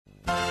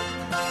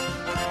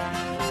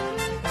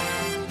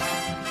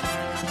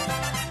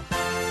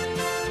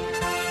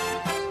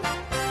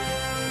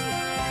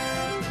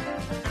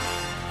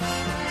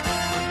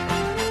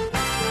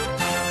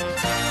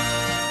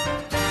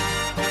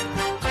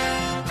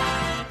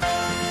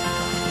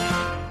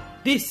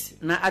This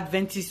na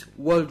Adventist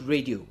World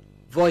Radio,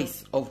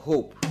 Voice of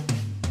Hope.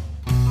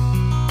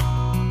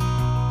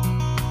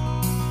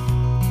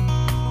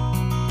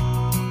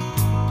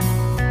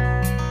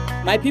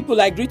 My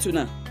people, I greet you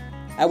now.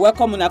 I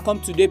welcome una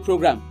come today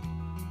program.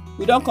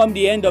 We don't come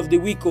the end of the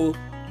week,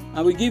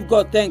 and we give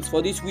God thanks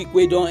for this week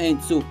we don't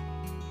end. So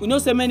we know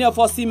so many of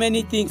us see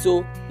many things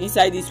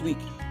inside this week.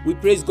 We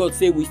praise God,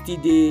 say we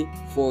still there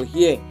for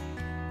here.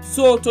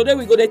 So today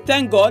we go to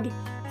thank God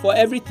for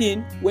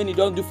everything when He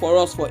don't do for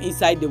us for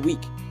inside the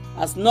week.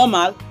 As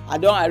normal, I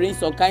don't arrange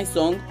some kind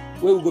song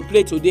where we go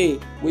play today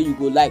where you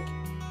go like.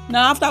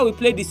 Now after we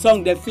play the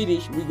song then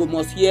finish, we go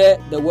must hear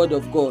the word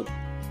of God.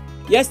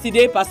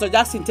 Yesterday, Pastor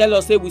Jackson tell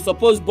us say we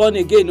suppose born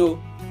again.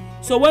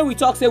 So when we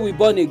talk say we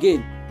born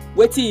again,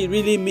 what it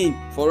really mean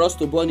for us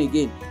to born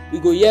again? We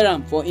go hear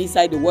am for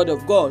inside the word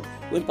of God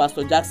when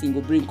Pastor Jackson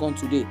go bring on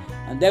today.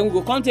 And then we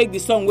go come take the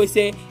song we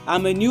say,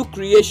 I'm a new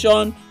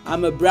creation,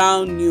 I'm a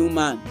brand new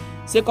man.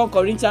 2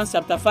 Corinthians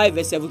chapter 5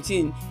 verse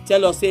 17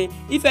 tell us say,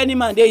 if any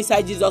man dey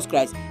inside Jesus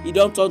Christ, he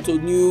don't turn to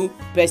new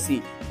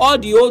person. All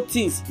the old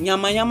things,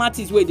 nyama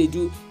things wey they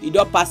do, e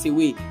don't pass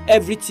away.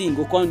 Everything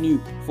go come new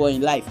for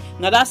in life.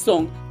 Now that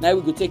song, now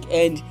we go take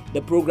end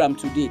the program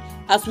today.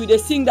 As we dey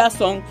sing that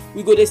song,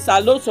 we go dey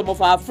salute some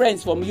of our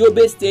friends from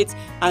Yobe State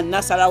and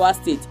Nasarawa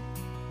State.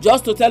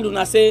 Just to tell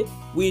una say,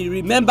 we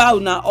remember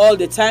una all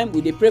the time,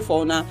 we dey pray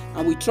for una,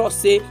 and we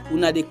trust say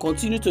una dey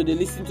continue to dey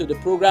listen to the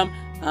program,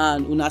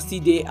 and una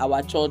still dey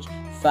our church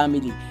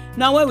family.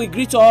 Now when we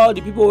greet all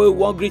the people we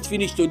want greet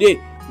finish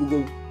today, we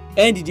go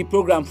end the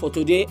program for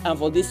today and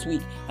for this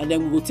week, and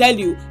then we will tell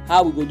you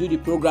how we go do the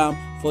program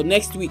for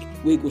next week.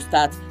 We go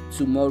start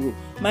tomorrow.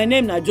 My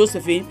name is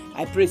Josephine.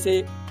 I pray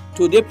say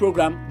today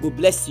program go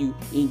bless you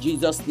in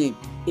Jesus' name.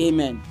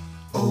 Amen.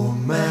 Oh,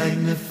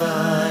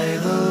 magnify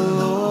the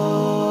Lord.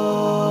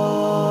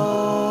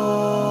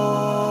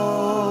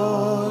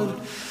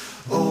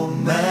 Oh,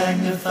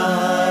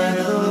 magnify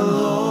the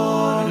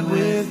Lord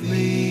with me,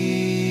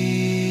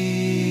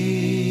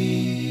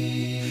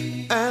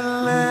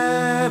 and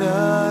let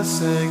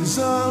us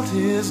exalt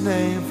His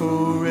name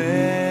forever.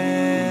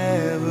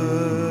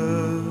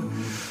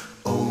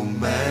 Oh,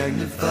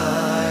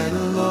 magnify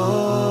the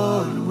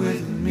Lord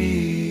with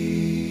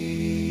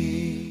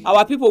me.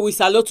 Our people, we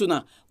salute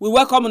una. We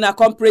welcome una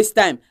come praise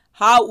time.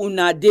 How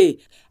una dey?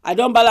 I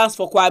don't balance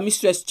for choir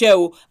mistress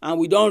Cheo, and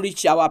we don't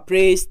reach our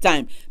praise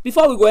time.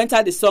 Before we go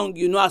enter the song,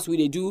 you know as we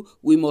dey do,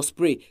 we must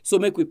pray. So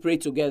make we pray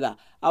together.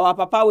 Our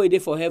Papa we dey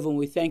for heaven,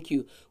 we thank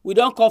you. We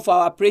don't come for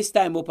our praise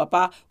time,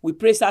 Papa. We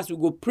praise as we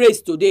go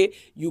praise today.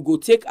 You go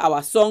take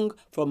our song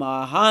from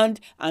our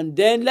hand, and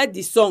then let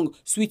the song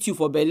sweet you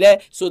for belle,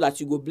 so that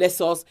you go bless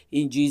us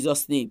in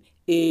Jesus' name.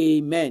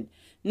 Amen.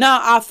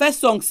 Now our first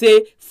song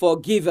say,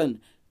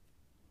 Forgiven.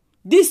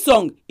 This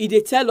song, it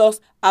dey tell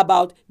us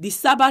about the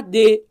Sabbath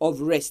day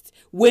of rest,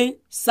 when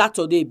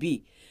Saturday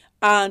be.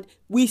 And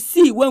we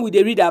see when we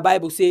dey read our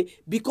Bible say,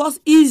 because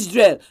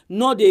Israel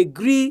no dey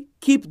gree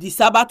keep the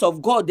Sabbath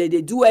of God, they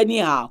do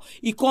anyhow,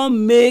 e can't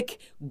make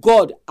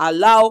God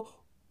allow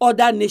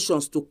other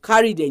nations to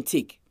carry them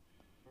take.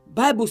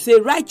 Bible say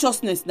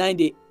righteousness na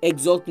dey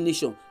exalt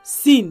nation,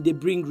 sin dey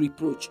bring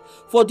reproach.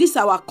 For this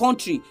our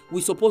country, we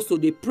supposed to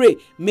dey pray,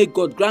 make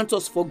God grant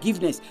us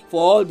forgiveness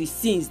for all the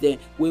sins then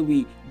when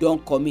we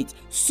don't commit,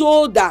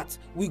 so that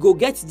we go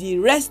get the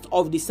rest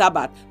of the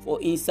Sabbath for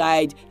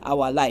inside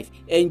our life.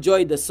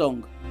 Enjoy the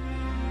song.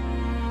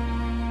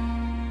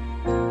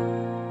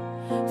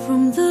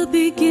 From the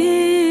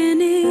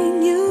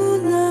beginning you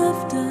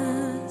loved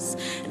us,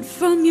 and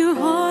from your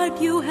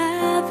heart you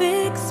have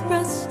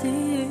expressed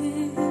it.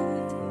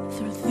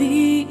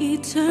 The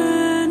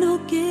eternal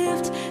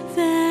gift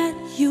that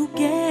you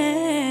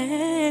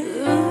gave,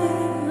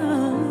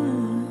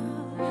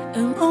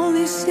 and all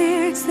these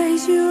 6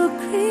 days you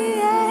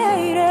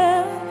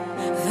created,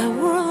 the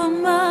world a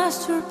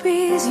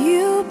masterpiece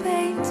you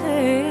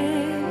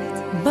painted,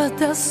 but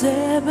the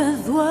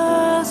 7th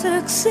was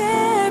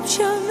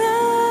exceptional.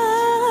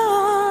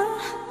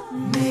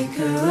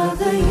 Maker of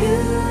the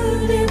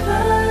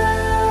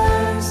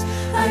universe,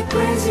 I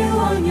praise you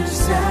on your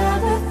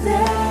Sabbath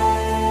day.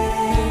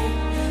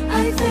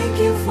 I thank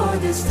you for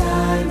this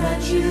time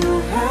that you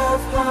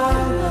have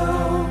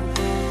hallowed,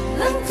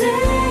 the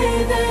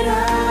day that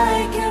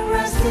I can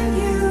rest in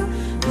you,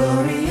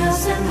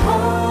 glorious and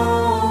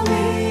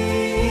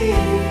holy,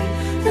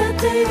 the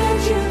day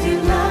that you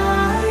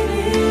delight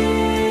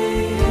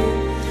in,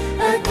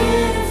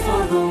 again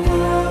for the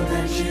world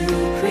that you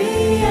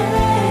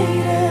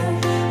created.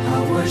 I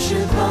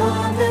worship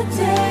on the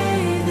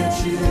day that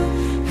you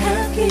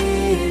have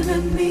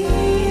given me.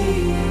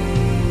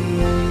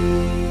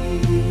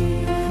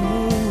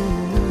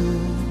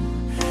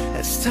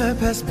 Time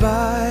passed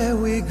by,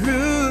 we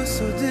grew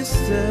so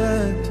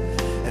distant,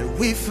 and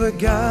we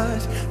forgot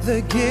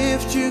the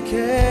gift you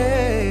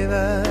gave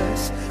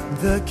us,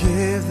 the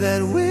gift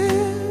that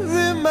will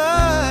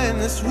remind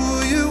us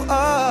who you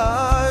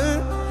are.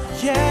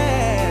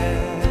 Yeah.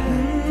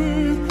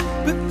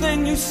 But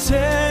then you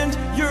sent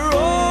your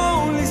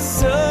only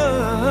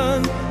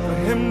Son for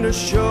Him to to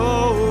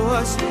show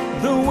us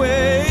the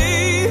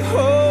way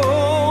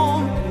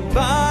home.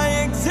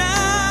 By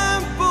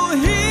example,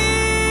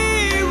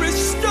 he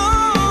restored.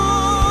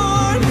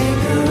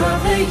 Maker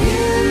of the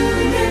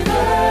universe,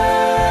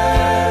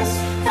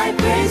 I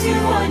praise you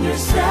on your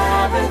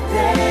Sabbath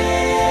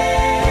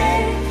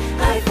day.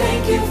 I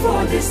thank you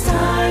for this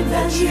time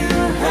that you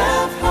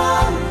have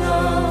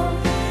hallowed,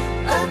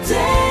 a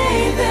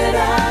day that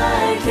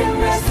I can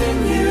rest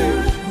in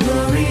you,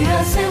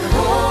 glorious and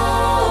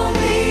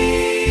holy,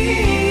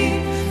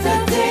 the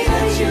day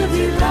that you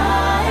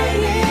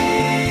delight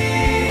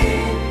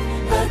in,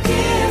 a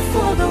gift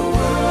for the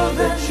world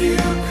that you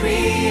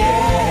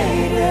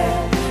created,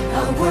 I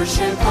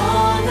worship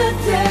on the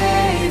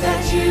day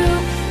that you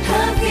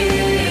have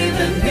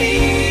given me.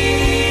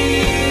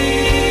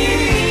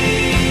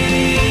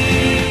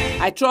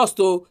 I trust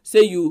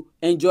say you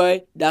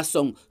enjoy that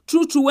song.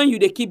 True, when you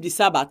dey keep the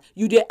Sabbath,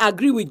 you dey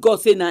agree with God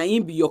say na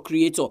him be your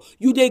creator.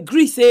 You dey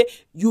agree say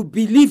you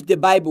believe the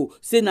Bible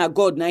say na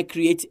God na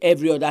create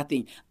every other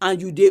thing,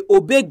 and you dey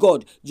obey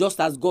God just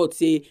as God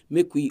say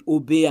make we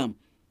obey am.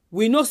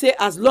 We know say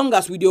as long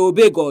as we dey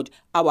obey God,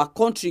 our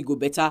country go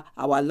better,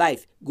 our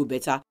life go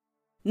better.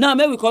 Now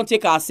may we come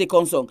take our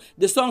second song.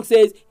 The song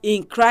says,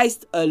 "In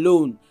Christ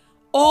alone."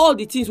 All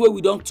the things where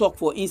we don't talk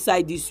for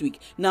inside this week,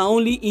 now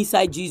only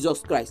inside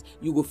Jesus Christ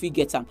you go fit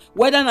get them.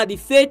 Whether na the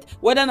faith,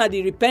 whether na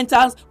the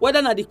repentance,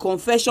 whether na the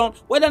confession,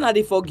 whether na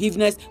the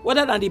forgiveness,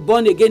 whether na the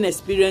born again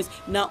experience,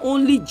 now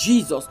only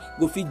Jesus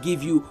go fit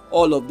give you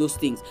all of those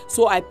things.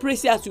 So I pray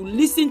say as you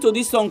listen to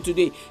this song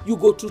today, you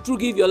go to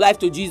give your life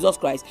to Jesus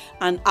Christ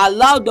and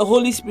allow the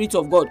Holy Spirit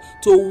of God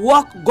to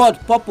work God's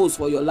purpose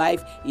for your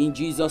life in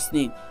Jesus'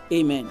 name.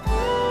 Amen.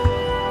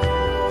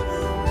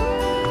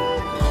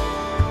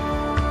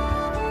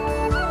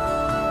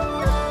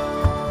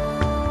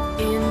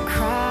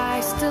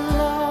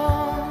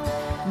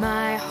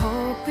 My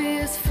hope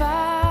is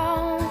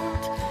found.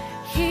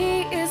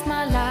 He is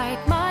my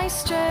light, my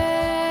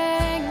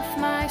strength,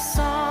 my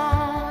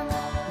song.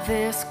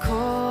 This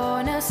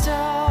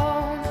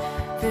cornerstone,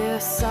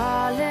 this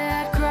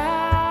solid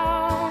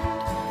ground,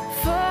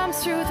 firm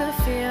through the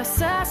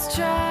fiercest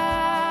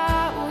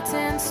drought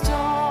and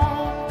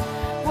storm.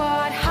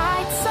 What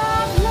heights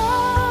of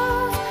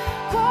love,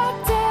 what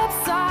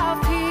depths of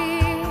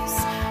peace,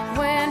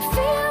 when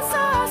fears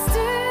are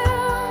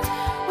stilled,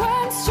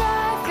 when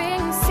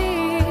striving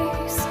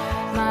cease.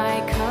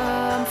 My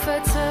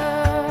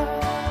comforter,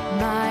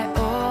 my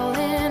all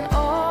in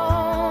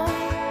all,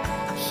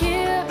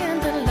 here in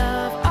the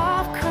love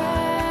of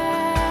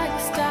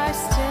Christ I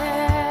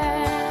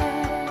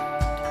stand.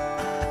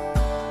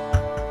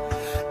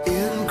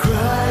 In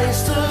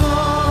Christ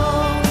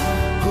alone,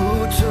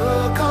 who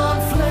took on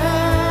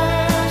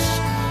flesh,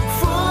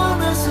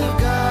 fullness of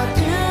God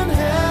in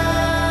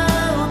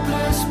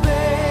helpless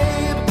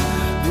babe,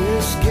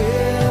 this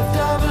gift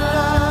of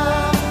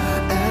love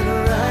and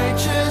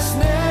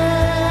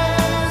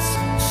righteousness,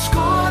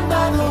 scorned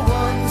by the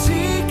ones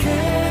he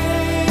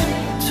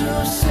came to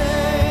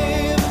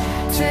save.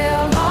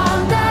 Till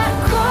on that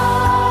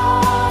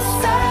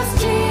cross as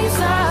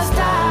Jesus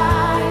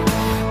died,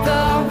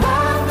 the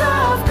wrath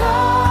of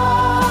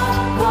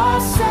God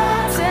was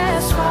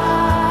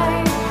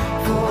satisfied.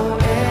 For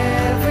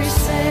every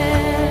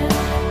sin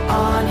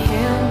on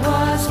him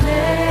was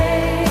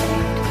laid.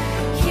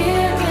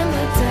 Here in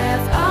the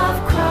death of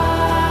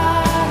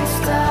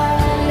Christ I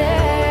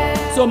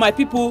live. So my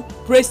people,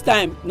 praise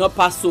time not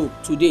pass so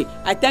today.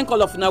 I thank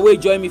all of una wey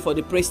join me for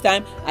the praise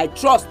time. I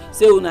trust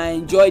say una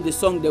enjoy the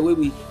song the way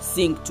we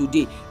sing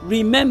today.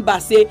 Remember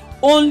say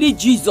only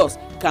Jesus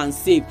can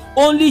save.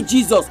 Only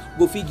Jesus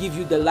go fit give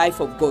you the life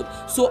of God.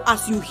 So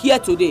as you hear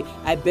today,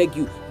 I beg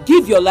you,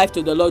 give your life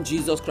to the Lord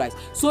Jesus Christ,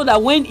 so that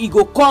when he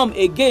go come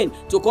again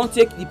to come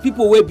take the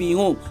people wey be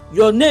home,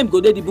 your name go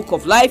dey the book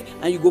of life,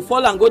 and you go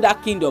fall and go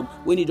that kingdom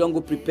when he don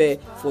go prepare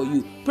for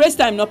you. Praise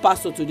time not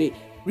pass so today.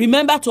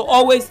 Remember to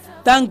always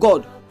thank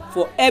God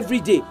for every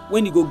day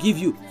when he go give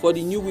you for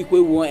the new week wey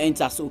we wan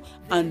enter, so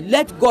and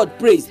let God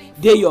praise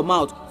dey your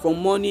mouth from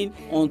morning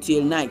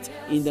until night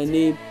in the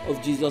name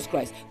of Jesus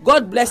Christ.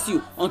 God bless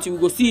you until we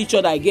go see each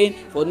other again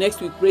for next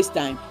week praise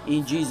time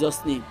in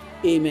Jesus' name.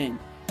 Amen.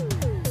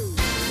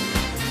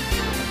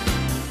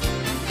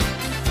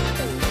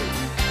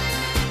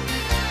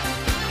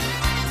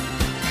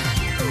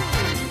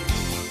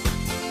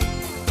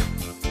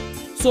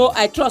 So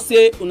I trust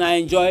say una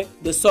enjoy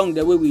the song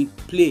the way we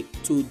play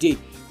today.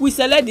 We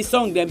select the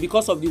song then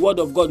because of the word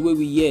of God wey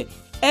we hear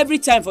every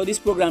time for this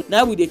program.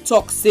 Now we dey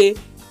talk say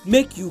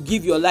make you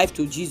give your life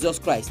to Jesus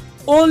Christ.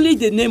 Only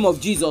the name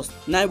of Jesus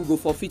now we go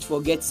forfeit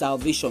forget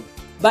salvation.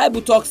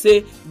 Bible talk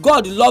say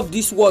God love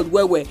this world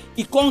well.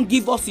 He can't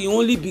give us his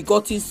only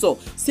begotten son.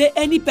 Say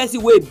any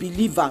person wey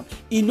believe am,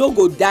 he no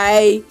go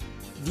die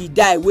the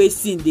die wey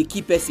sin dey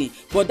keep person,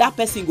 but that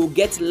person go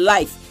get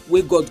life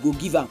wey God go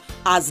give am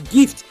as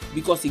gift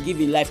because he give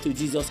him life to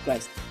Jesus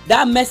Christ.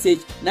 That message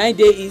na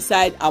dey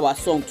inside our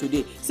song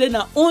today. Say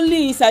na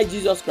only inside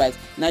Jesus Christ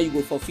now you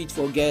go forfeit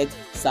forget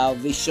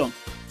salvation.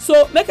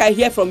 So make I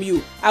hear from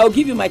you. I will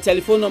give you my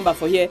telephone number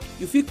for here.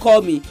 You fit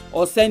call me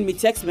or send me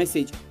text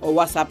message or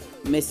WhatsApp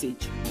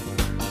message.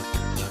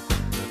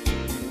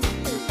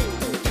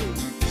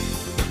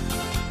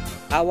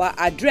 Our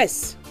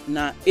address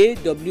na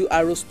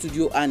AWR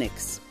Studio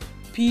Annex,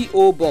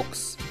 P.O.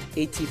 Box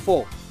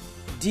 84,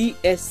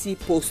 DSC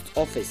Post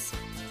Office,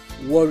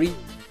 Warri,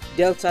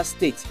 Delta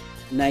State,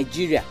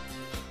 Nigeria.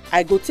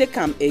 I go take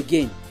am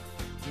again.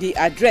 The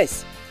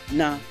address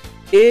na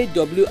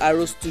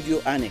AWR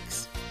Studio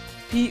Annex,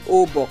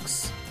 P.O.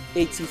 Box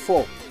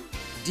 84,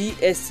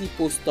 DSC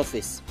Post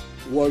Office,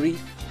 Warri,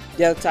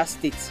 Delta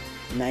State,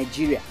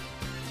 Nigeria.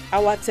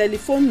 Our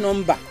telephone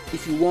number,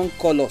 if you wan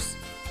call us,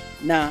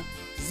 na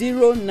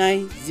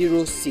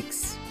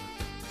 0906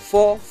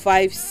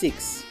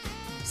 456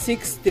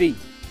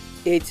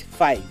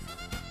 6385.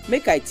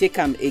 Make I take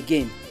am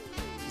again.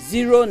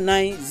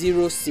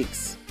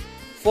 0906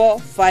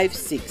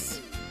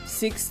 456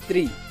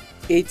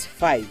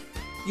 6385.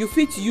 You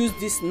fit use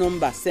this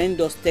number send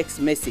us text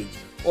message,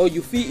 or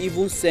you fit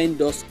even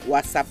send us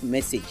WhatsApp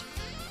message.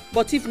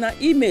 But if na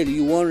email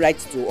you wan write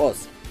to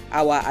us,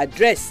 our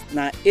address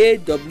na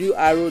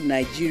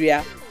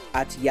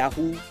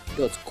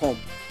awrnigeria@yahoo.com.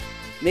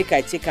 Make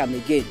I take am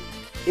again.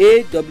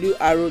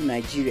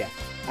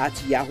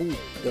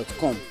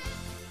 awrnigeria@yahoo.com.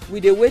 We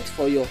dey wait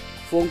for your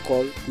phone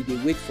call. We dey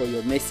wait for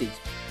your message.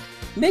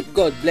 Make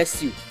God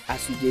bless you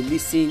as you dey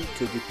listen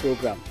to the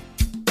program.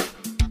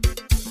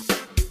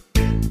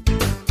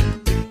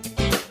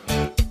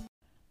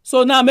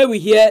 So now may we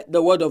hear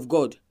the word of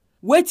God.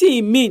 Wetin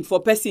e mean for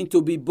person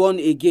to be born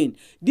again?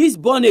 This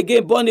born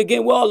again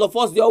wey all of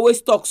us dey always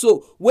talk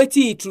so,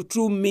 wetin e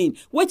true mean?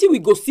 Wetin we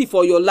go see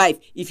for your life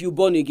if you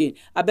born again?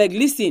 Abeg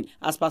listen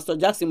as Pastor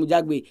Jackson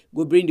Mujagbe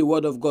go bring the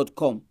word of God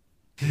come.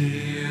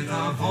 Hear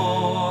the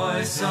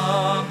voice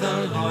of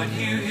the Lord,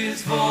 hear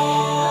his voice.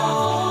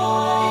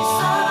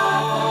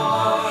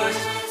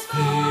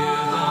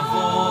 Hear the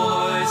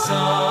voice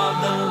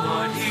of the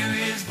Lord, hear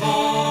his voice.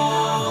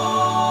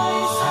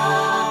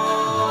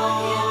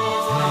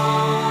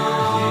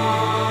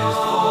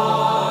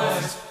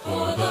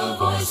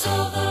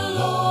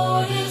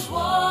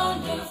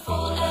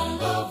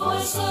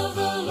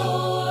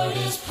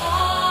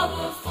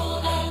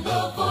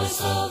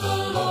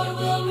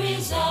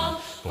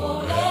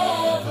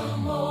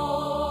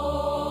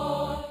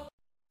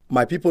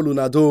 My people,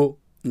 Unado,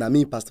 na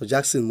me, Pastor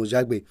Jackson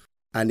Mujagbe,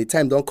 and the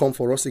time don't come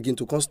for us again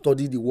to come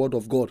study the Word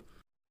of God.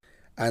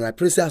 And I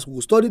pray as we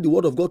will study the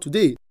Word of God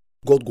today,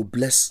 God will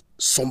bless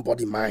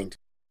somebody's mind.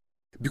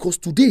 Because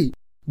today,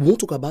 we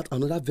won't talk about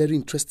another very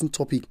interesting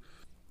topic.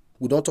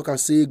 We don't talk and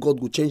say God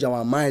will change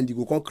our mind, He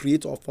will come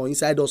create for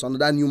inside us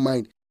another new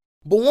mind.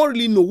 But we won't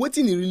really know what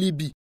it really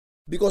be.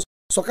 Because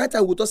some kind of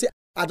time we will say,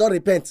 I don't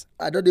repent,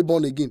 I don't be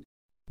born again.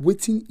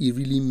 What it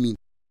really mean?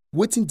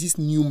 What this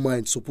new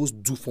mind supposed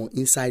to do from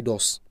inside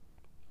us?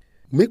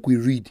 Make we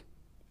read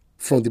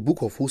from the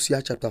book of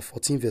Hosea chapter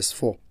 14 verse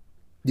 4.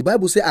 The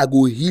Bible says, I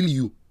go heal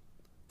you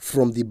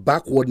from the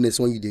backwardness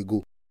when you dey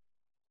go.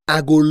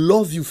 I go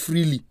love you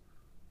freely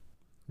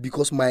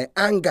because my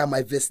anger,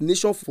 my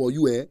vaccination for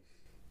you, it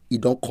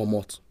don't come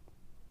out.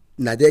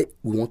 Now there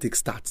we want to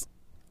start.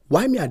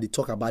 Why me I dey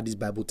talk about this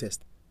Bible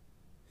text?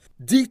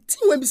 The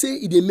thing when we say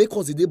it dey make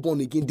us dey born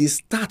again, they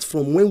start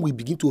from when we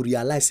begin to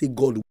realize, say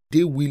God,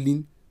 they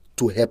willing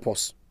to help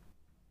us.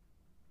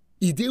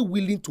 Is they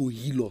willing to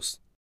heal us?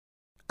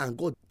 And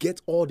God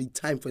get all the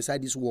time for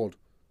inside this world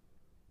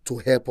to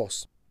help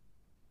us.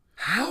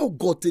 How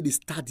God did they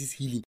start this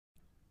healing?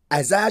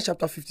 Isaiah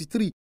chapter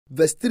 53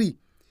 verse 3.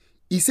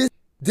 He says,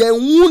 they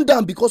wound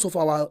them because of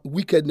our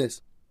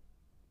wickedness.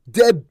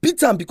 They beat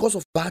them because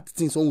of bad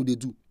things what they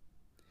do.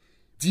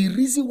 The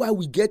reason why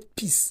we get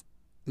peace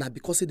now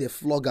because they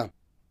flog them.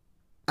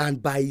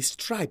 And by his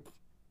stripe,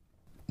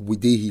 we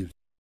they heal.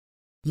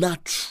 Now,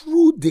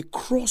 through the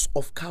cross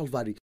of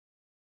Calvary,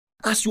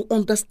 as you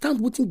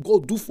understand what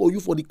God do for you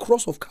for the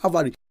cross of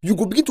Calvary, you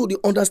go begin to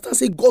understand,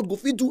 say God go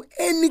fit do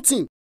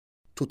anything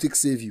to take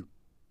save you.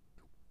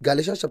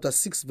 Galatians chapter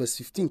 6 verse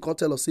 15 can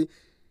tell us, say,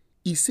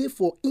 he say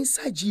for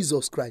inside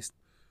Jesus Christ,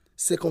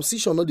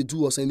 circumcision not they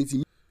do us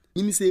anything.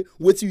 Meaning say,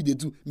 what you they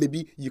do?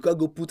 Maybe you can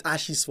go put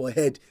ashes for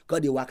head,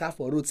 because they walk out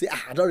for road, say,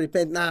 I don't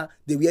repent now,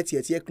 they wear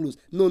tear clothes.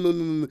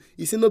 No.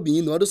 He say, no be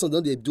in others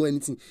don't they do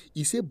anything.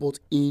 He say, but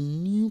a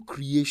new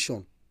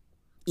creation,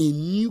 a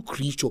new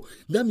creature.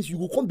 That means you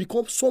will come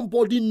become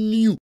somebody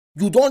new.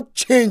 You don't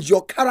change,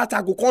 your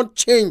character will can't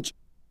change.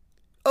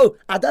 Oh,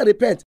 I don't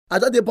repent, I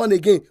don't they born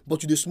again,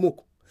 but you they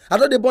smoke. I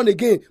don't they born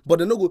again, but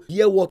they no go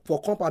hear what for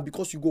compound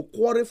because you go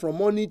quarrel from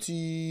morning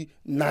to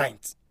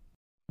night.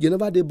 You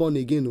never they born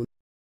again, no.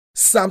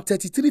 Psalm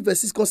 33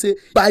 verse 6 can say,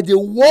 by the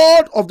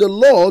word of the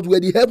Lord were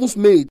the heavens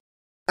made,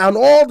 and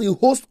all the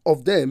host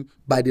of them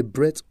by the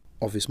breath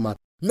of his mouth.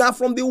 Now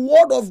from the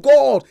word of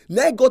God,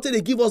 now God they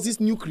give us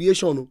this new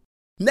creation.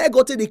 Now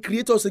God they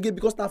create us again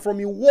because now from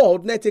your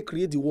word, now they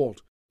create the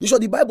world. You sure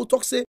the Bible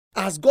talks say,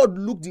 as God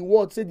look the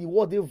world, say the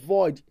world they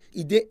void,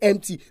 it they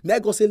empty. Now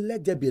God say,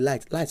 let there be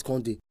light. Light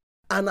come there.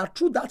 And now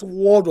through that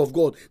word of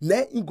God,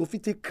 now he go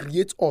fit to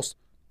create us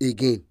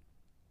again.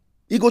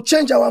 He go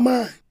change our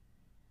mind.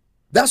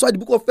 That's why the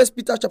book of 1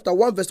 Peter chapter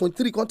 1 verse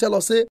 23 can tell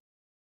us, say,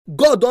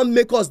 God don't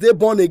make us they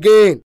born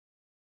again.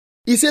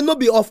 He said, no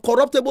be of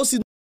corruptible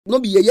seed, no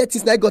be yet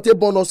things like got a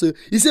born also.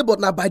 He said, but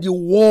now by the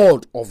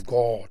word of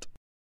God.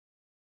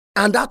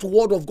 And that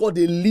word of God,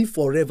 they live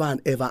forever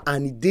and ever,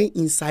 and they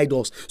inside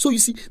us. So you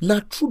see,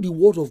 now through the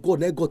word of God,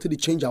 now God to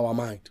change our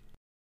mind.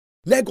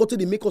 Now God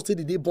to make us say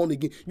they born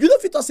again. You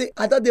don't fit to say,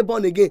 I thought they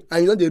born again,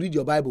 and you know they read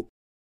your Bible.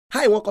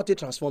 How you want God to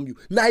transform you?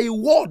 Now the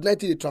word now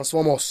they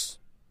transform us.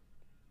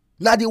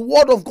 Now the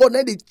word of God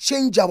now they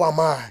change our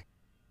mind.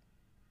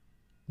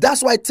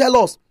 That's why I tell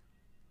us,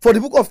 for the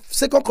book of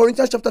 2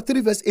 Corinthians chapter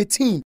 3 verse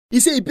 18, he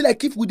said it be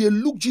like if we dey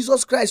look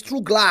Jesus Christ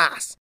through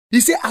glass.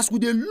 He said as we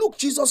dey look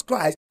Jesus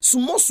Christ,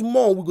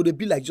 small we go to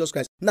be like Jesus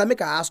Christ. Now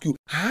make I ask you,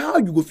 how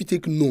you go fit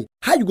take know?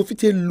 How you go fit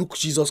take look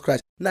Jesus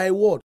Christ? Now a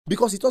word,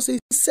 because it also say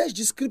search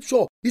the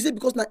scripture. He said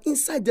because now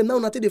inside them now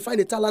they find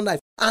eternal life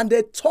and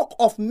they talk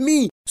of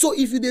me. So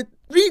if you dey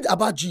read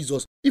about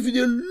Jesus, if you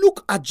dey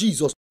look at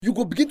Jesus, you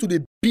go begin to dey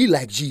be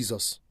like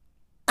Jesus.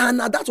 And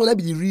now that's when I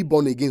be the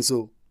reborn again.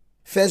 So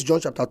 1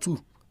 John chapter 2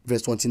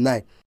 verse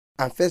 29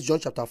 and 1 John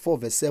chapter 4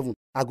 verse 7.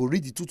 I go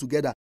read the two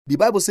together. The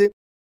Bible say,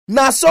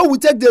 now so we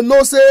take the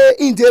know say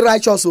in the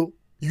righteous. So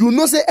you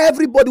know say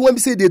everybody when we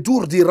say they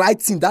do the right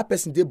thing, that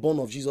person they born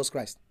of Jesus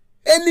Christ.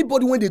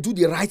 Anybody when they do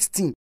the right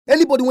thing,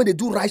 anybody when they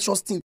do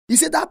righteous thing, he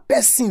said that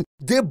person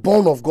they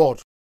born of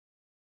God.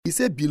 He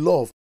said,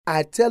 beloved,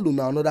 I tell you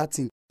now another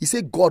thing. He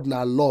said God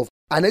now love.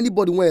 And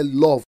anybody when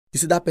love, he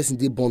said that person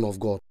they born of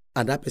God.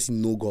 And that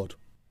person know God.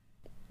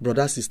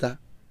 Brother, sister,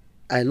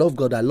 I love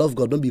God,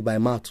 don't be by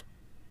mouth.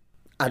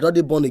 I don't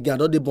they born again,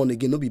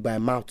 don't be by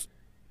mouth.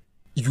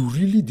 You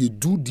really they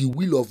do the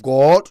will of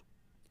God?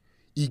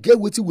 He get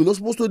what we're not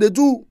supposed to they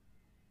do.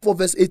 For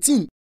verse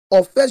 18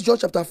 of 1 John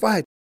chapter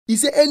 5, he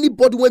said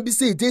anybody when be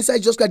say they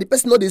inside just like the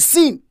person not they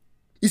sin.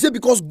 He said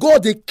because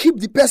God they keep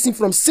the person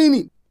from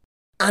sinning,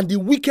 and the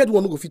wicked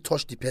one will fit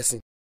touch the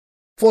person.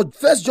 For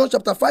 1 John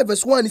chapter 5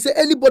 verse 1, he said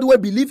anybody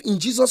when believe in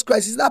Jesus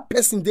Christ is that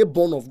person they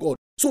born of God.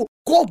 So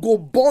God go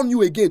born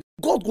you again.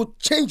 God go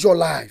change your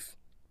life.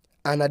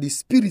 And at the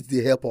Spirit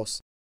they help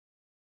us.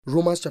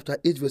 Romans chapter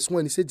 8 verse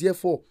 1, he said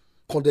therefore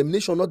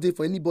condemnation not there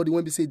for anybody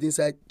when we say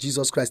inside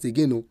Jesus Christ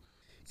again. No.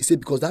 He said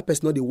because that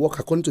person not they walk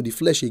according to the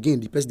flesh again,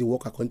 the person they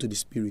walk according to the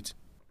Spirit.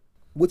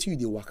 What you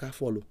they walk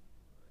follow?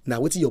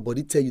 Now what your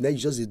body tell you now you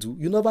just they do?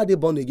 You never they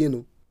born again.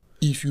 No.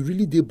 If you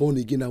really they born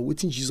again, now what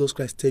Jesus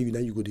Christ tell you now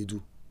you go they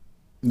do?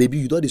 Maybe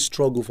you don't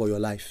struggle for your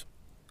life.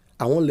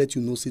 I want to let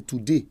you know, say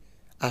today,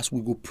 as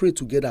we go pray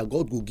together,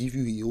 God will give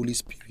you His Holy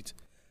Spirit.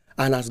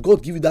 And as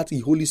God give you that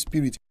Holy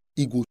Spirit,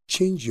 He will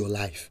change your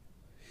life.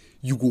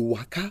 You go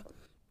waka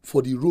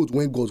for the road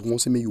when God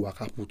wants to make you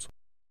waka put.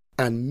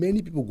 And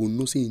many people go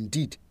know, say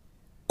indeed,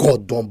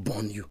 God don't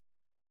burn you.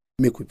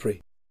 Make we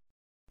pray.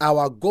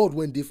 Our God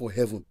went there for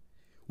heaven.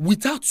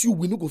 Without you,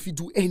 we not go fit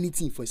do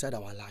anything for inside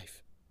our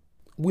life.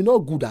 We're not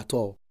good at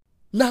all.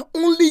 Now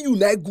only you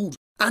not good.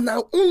 And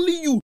now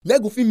only you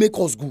not go fit make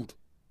us good.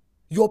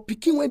 Your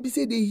pikin when they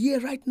say they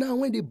hear right now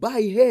when they buy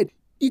a head,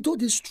 it do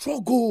they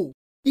struggle.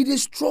 It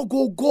is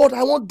struggle. God,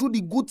 I want to do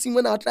the good thing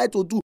when I try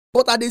to do.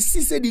 But I they see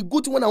say the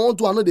good thing when I want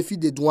to, I know they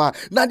feed they do.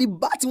 Now the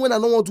bad thing when I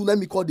don't want to, let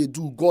me call they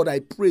do. God,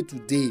 I pray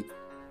today,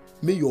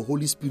 may your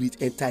Holy Spirit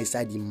enter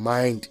inside the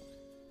mind,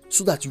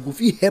 so that you will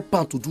feel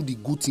help to do the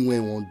good thing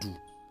when you want to do.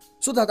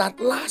 So that at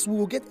last we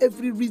will get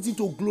every reason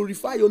to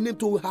glorify your name,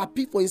 to be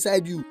happy for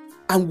inside you,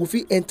 and we will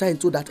feel enter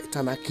into that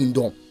eternal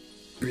kingdom.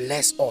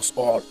 Bless us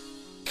all.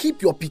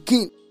 Keep your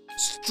pikin,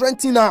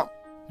 strengthen up,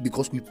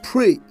 because we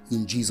pray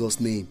in Jesus'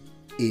 name.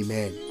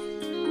 Amen.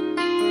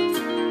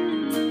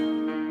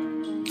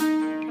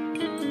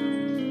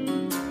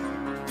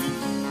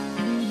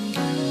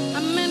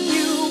 I'm a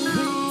new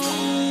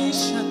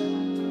creation.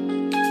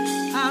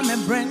 I'm a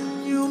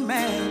brand new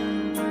man.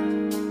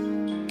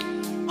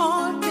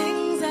 All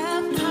things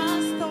have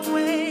passed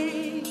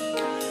away.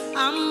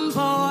 I'm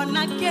born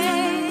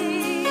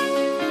again.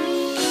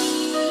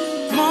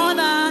 More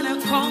than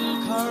a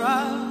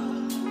conqueror.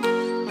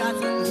 That's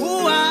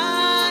who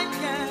I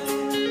am.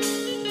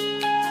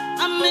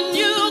 I'm a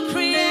new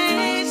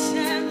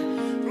creation.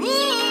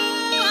 Ooh,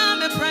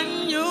 I'm a brand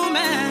new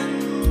man.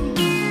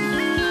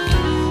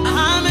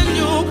 I'm a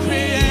new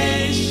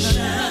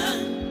creation.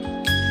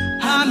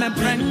 I'm a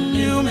brand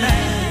new man.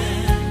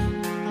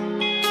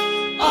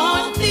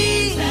 All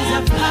things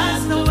have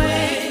passed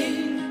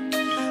away.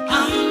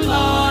 I'm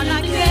born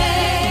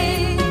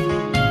again.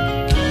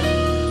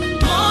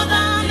 More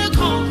than a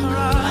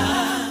conqueror.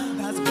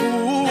 That's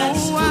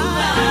who I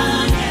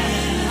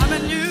am. I'm a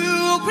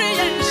new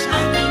creation.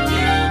 I'm a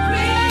new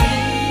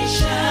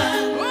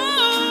creation.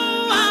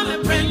 Ooh, I'm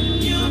a brand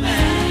new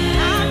man.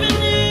 I'm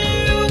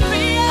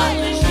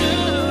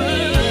a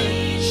new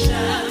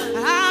creation.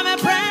 I'm a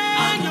brand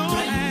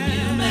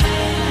new man.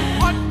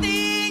 All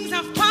things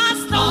have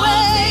passed away.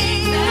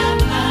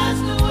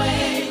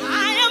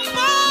 I am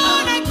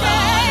born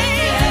again.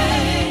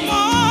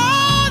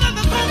 More than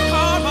the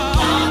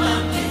conqueror.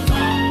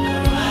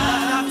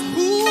 That's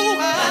who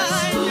I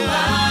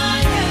am.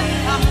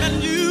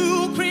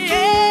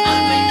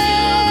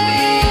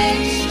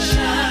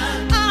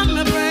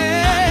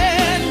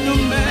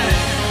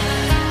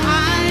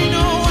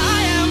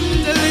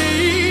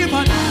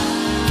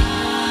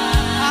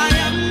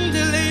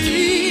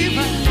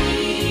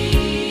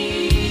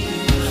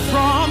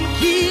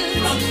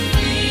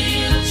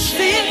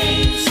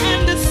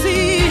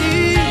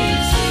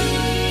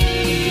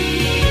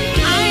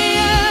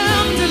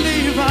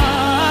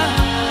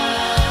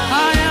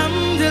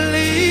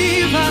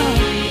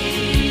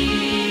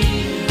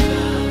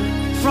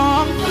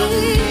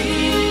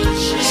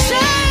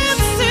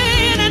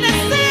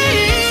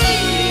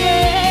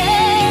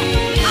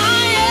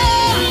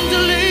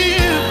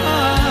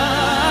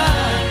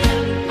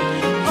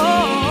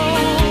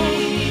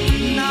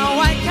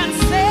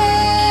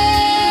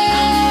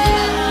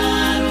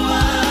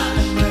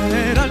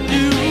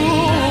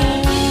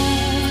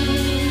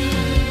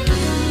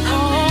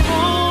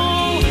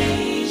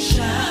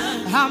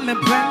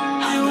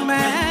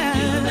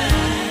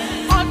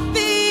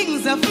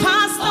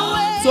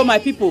 So my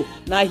people,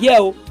 na here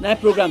na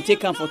program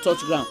take am for touch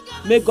ground.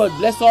 May God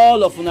bless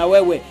all of una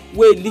well wey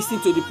listen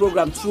to the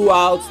program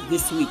throughout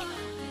this week.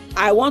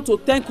 I want to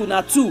thank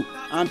una too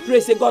and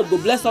pray say God go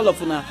bless all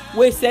of una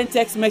wey send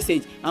text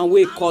message and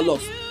wey call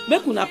us.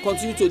 Make una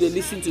continue to dey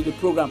listen to the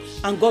program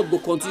and God go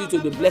continue to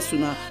dey bless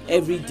una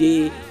every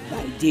day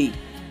by day.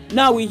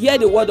 Now we hear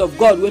the word of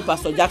God when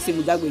Pastor Jackson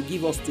Mujagbe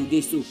give us today.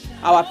 So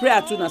our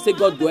prayer too na say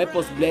God go help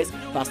us bless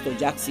Pastor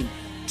Jackson.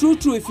 True,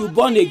 if you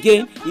born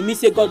again, e mean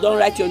say God don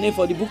write your name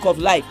for the book of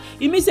life.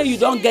 E mean say you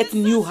don get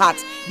new heart,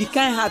 the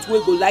kind heart wey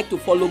go like to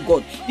follow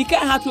God, the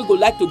kind heart wey go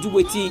like to do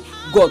wetin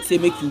God say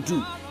make you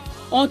do.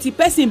 Until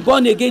person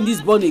born again,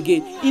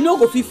 e no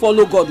go fit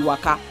follow God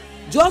waka.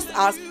 Just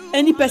as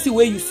any person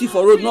wey you see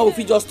for road no go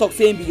fit just talk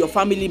say him be your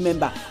family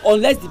member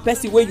unless the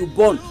person wey you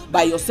born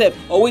by yourself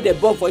or wey dey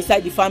born for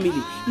inside the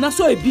family. Na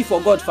so e be for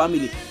God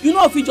family. You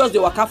no fit just dey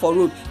waka for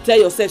road tell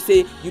yourself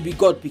say you be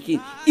God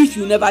pikin if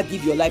you never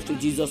give your life to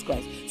Jesus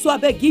Christ. So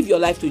abeg give your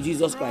life to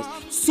Jesus Christ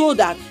so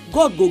that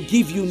God go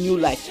give you new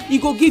life. He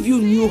go give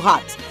you new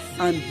heart.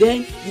 And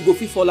then you go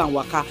fit follow and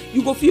waka.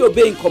 You go fit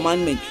obey him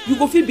commandment. You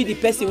go fit be the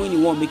person when you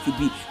want make you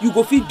be. You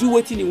go fit do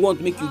wetin he want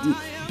make you do.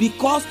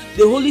 Because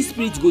the Holy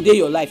Spirit go dey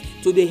your life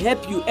to dey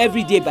help you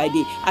every day by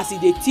day as he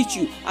dey teach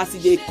you, as he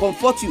dey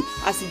comfort you,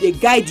 as he dey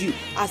guide you,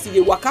 as he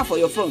dey waka for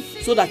your front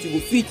so that you go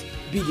fit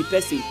be the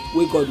person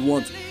wey God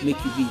want make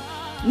you be.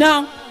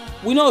 Now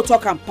we no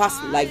talk and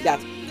pass like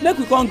that. Make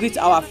we come greet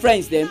our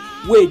friends dem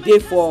wey dey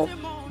for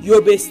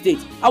Yobe State.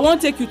 I wan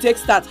take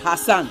start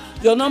Hassan.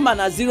 Your number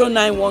na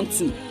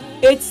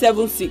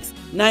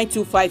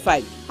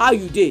 0912-876-9255. How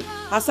you dey?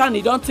 Hassan,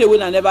 e don tey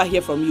when I never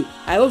hear from you.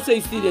 I hope say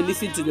you still dey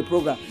listen to the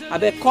program.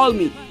 Abeg call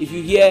me if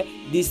you hear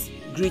this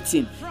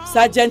greeting.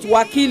 Sergeant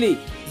Wakili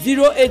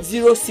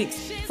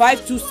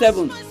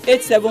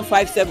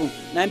 0806-527-8757.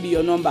 Na be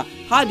your number.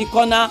 How the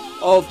corner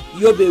of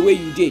Yobe wey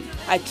you dey?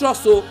 I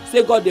trust so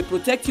say God dey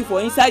protect you for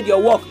inside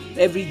your work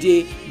every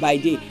day by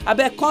day.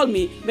 Abeg call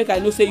me make I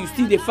know say you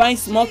still dey find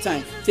small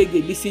time take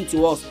dey listen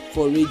to us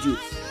for radio.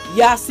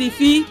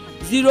 Yasifi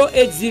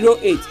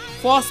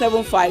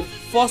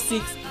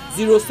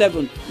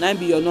 0808-475-4607. Na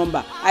be your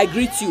number. I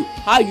greet you.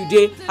 How you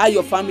dey? How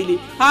your family?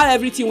 How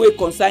everything wey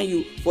concern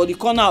you for the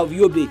corner of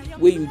Yobe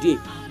wey you dey?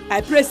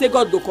 I pray say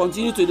God go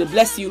continue to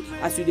bless you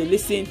as you dey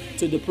listen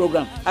to the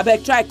program.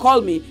 Abeg try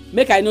call me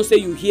make I know say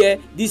you hear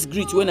this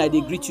greet when I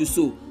dey greet you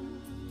so.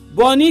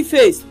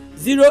 Boniface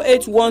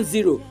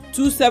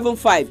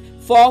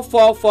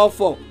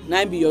 0810-275-4444.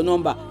 Na be your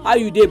number. How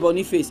you dey,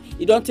 Boniface?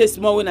 E don take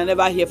small when I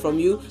never hear from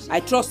you. I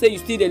trust say you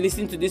still dey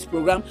listen to this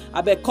program.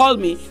 Abeg call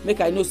me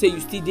make I know say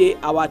you still dey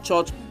our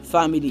church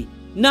family.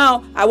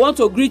 Now I want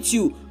to greet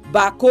you,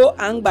 Bako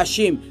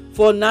Angbashim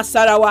for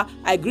Nasarawa.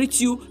 I greet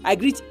you. I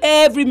greet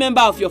every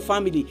member of your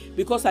family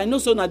because I know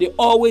so now they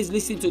always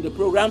listen to the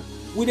program.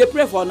 We dey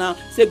pray for now.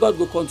 Say God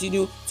go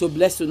continue to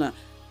bless you now.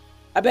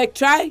 Abeg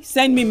try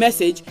send me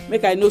message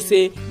make I know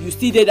say you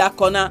still dey that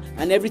corner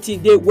and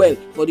everything dey well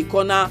for the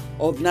corner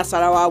of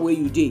Nasarawa where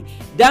you dey.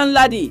 Dan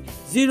Ladi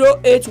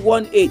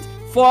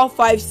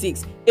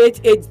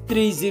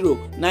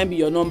 0818-456-8830. Na be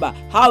your number.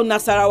 How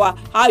Nasarawa,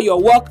 how your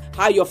work,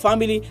 how your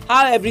family,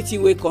 how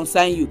everything wey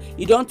concern you.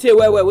 E don tey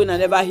well when I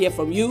never hear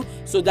from you.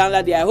 So Dan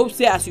Ladi, I hope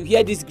say as you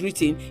hear this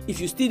greeting, if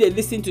you still dey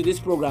listen to this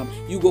program,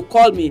 you go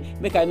call me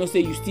make I know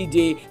say you still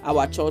dey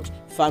our church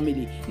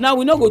family. Now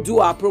we no go do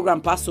our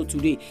program pastor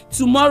today.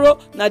 Tomorrow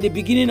na the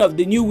beginning of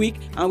the new week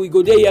and we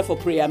go dey here for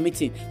prayer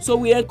meeting. So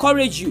we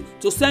encourage you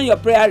to send your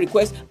prayer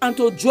request and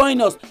to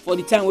join us for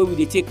the time wey we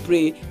dey take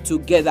pray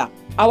together.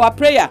 Our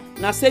prayer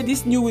na say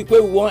this new week wey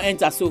we wan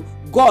enter, so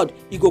God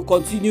he go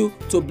continue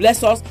to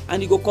bless us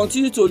and he go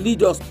continue to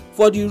lead us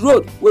for the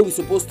road wey we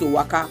suppose to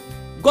waka.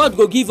 God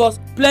go give us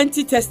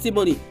plenty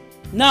testimony.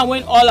 Now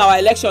when all our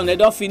election they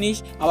don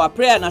finish, our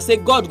prayer na say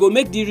God go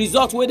make the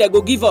result wey they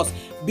go give us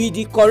be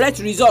the correct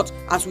result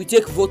as we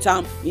take vote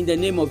am in the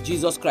name of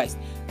Jesus Christ.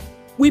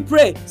 We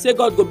pray say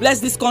God go bless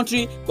this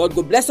country, God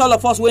go bless all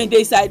of us wey dey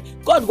inside,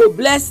 God go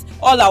bless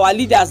all our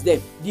leaders dem,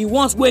 the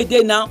ones wey dey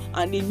now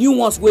and the new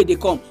ones wey dey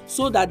come,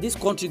 so that this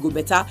country go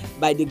better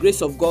by the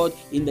grace of God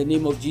in the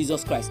name of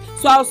Jesus Christ.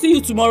 So I'll see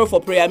you tomorrow for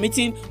prayer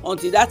meeting.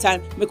 Until that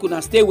time, make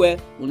una stay well.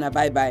 Una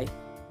bye bye.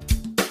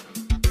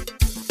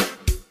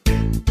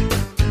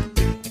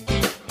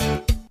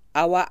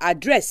 Our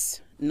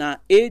address na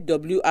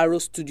AWR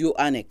Studio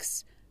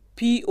Annex,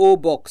 P.O.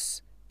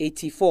 Box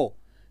 84,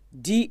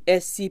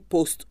 DSC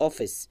Post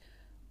Office,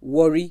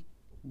 Warri,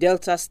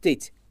 Delta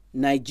State,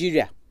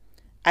 Nigeria.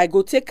 I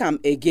go take am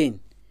again.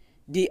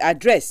 The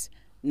address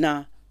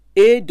na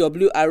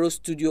AWR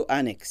Studio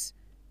Annex,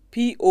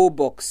 P.O.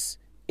 Box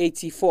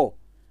 84,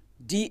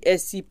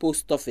 DSC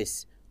Post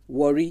Office,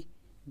 Warri,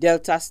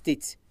 Delta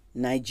State,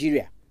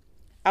 Nigeria.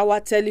 Our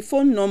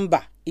telephone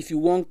number if you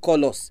wan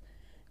call us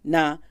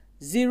na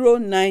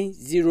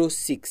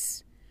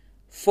 0906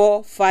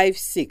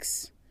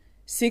 456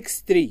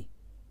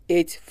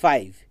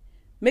 6385.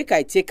 Make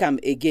I take am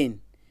again.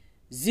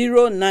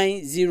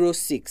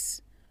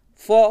 0906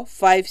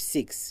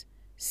 456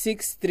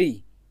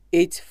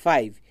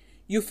 6385.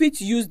 You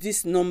fit use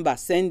this number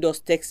send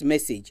us text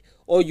message,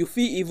 or you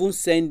fit even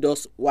send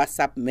us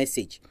WhatsApp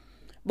message.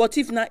 But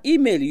if na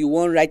email you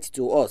wan write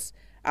to us,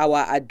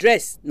 our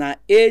address na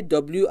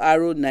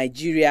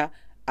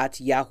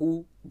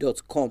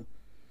awronigeria@yahoo.com.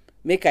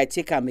 Make I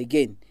take am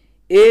again,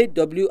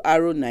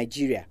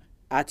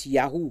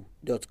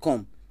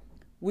 awronigeria@yahoo.com.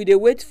 We dey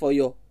wait for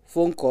your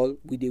phone call,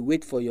 we dey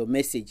wait for your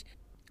message.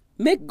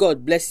 Make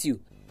God bless you.